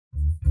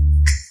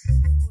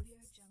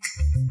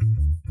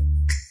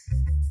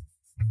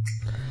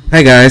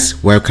Hi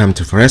guys, welcome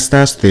to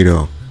Foresta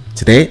Studio.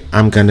 Today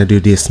I'm gonna do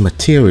this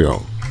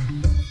material.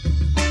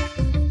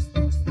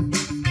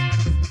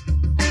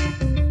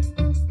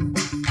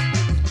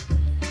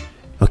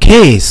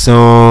 Okay,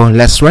 so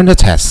let's run the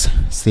test.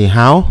 See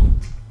how?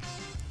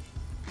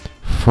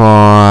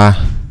 For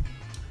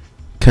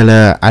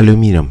color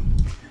aluminum,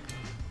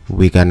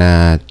 we're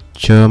gonna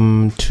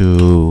jump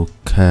to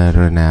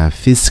current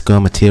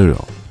physical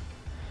material.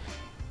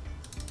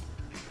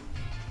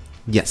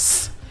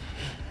 Yes.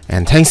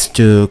 And thanks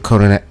to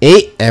Corona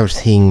 8,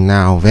 everything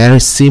now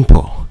very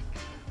simple.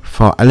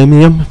 For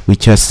aluminum, we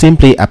just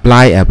simply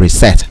apply a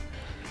preset.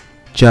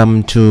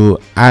 Jump to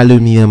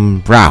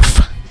aluminum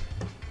rough.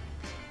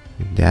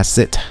 That's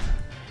it.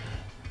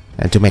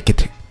 And to make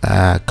it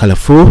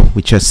colorful,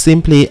 we just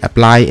simply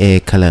apply a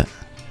color.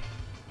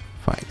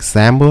 For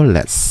example,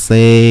 let's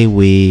say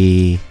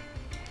we're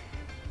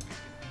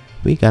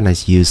gonna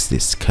use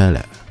this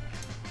color.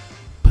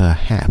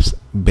 Perhaps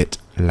a bit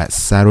less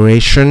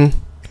saturation.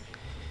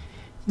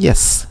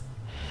 Yes,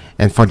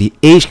 and for the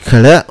edge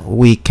color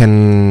we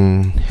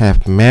can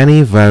have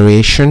many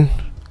variation,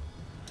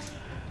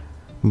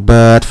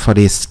 but for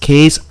this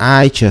case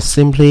I just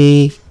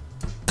simply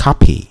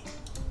copy.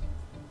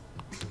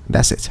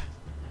 That's it.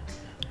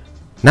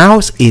 Now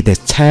it is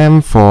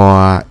time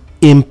for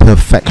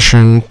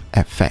imperfection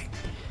effect.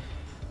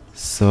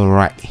 So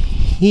right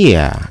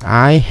here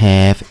I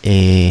have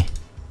a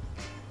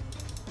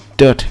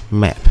dirt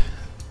map.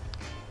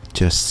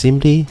 Just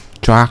simply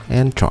drag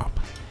and drop.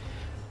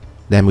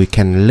 Then we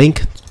can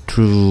link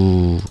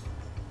to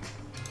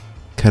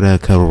color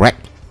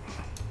correct.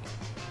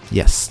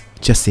 Yes,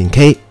 just in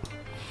case.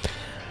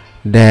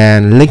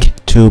 Then link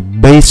to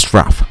base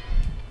rough.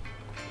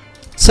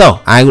 So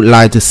I would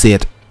like to see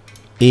it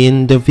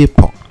in the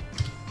viewport.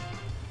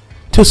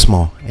 Too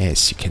small,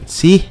 as you can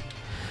see.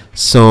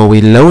 So we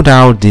load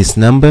out this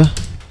number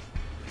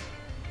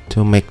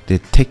to make the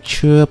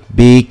texture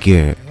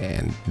bigger,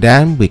 and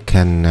then we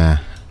can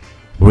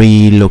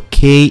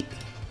relocate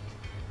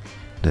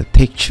the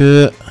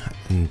texture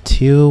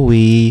until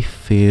we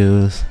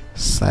feel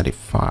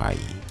satisfied.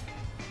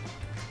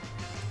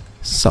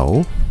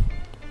 So,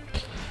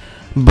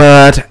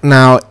 but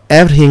now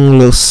everything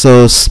looks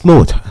so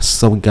smooth,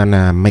 so we're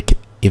gonna make it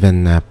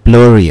even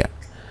blurrier.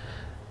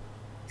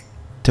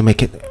 To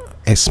make it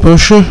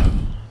exposure,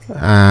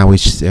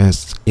 which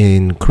is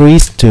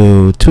increased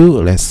to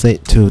 2, let's say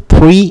to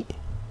 3,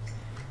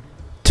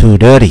 to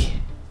 30.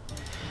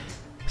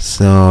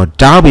 So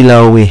down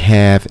below we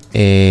have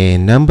a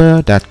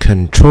number that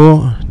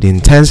control the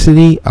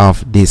intensity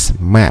of this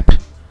map.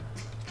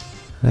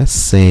 Let's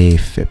say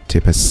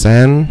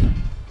 50%.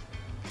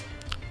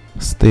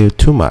 Still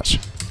too much.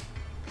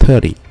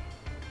 30.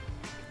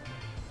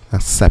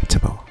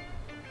 Acceptable.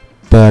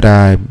 But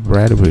I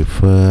rather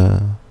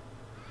prefer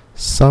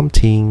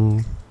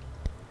something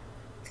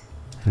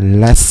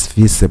less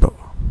visible.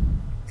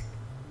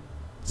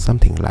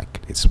 Something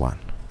like this one.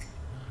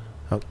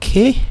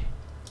 Okay.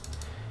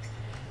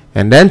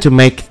 And then to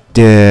make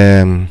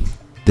the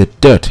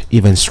dirt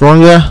even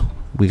stronger,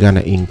 we're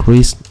gonna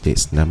increase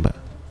this number.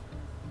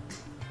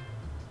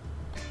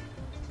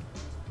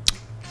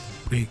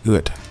 Very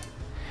good.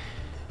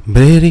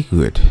 Very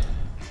good.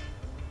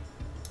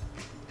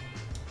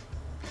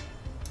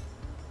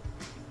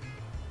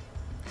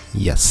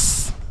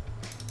 Yes.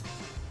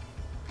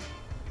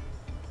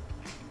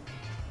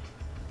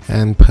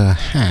 And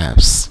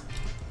perhaps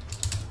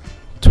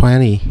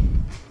 20.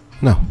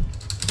 No.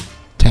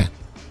 10.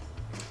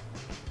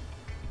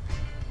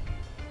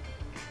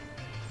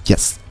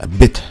 Yes, a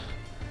bit.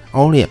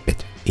 Only a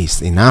bit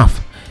is enough.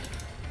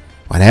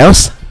 What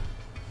else?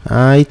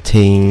 I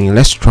think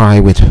let's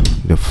try with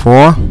the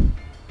 4.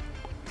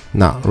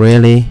 Not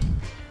really.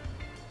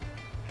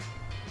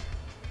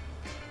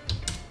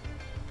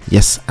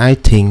 Yes, I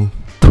think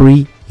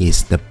 3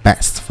 is the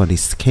best for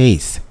this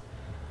case.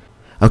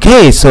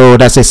 Okay, so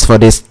that's it for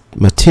this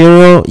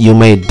material. You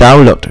may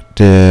download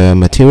the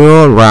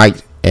material right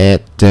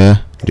at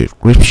the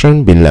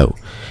description below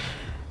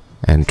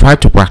and try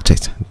to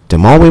practice. The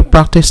more we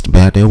practice, the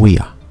better we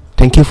are.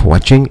 Thank you for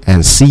watching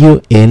and see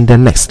you in the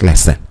next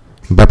lesson.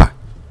 Bye bye.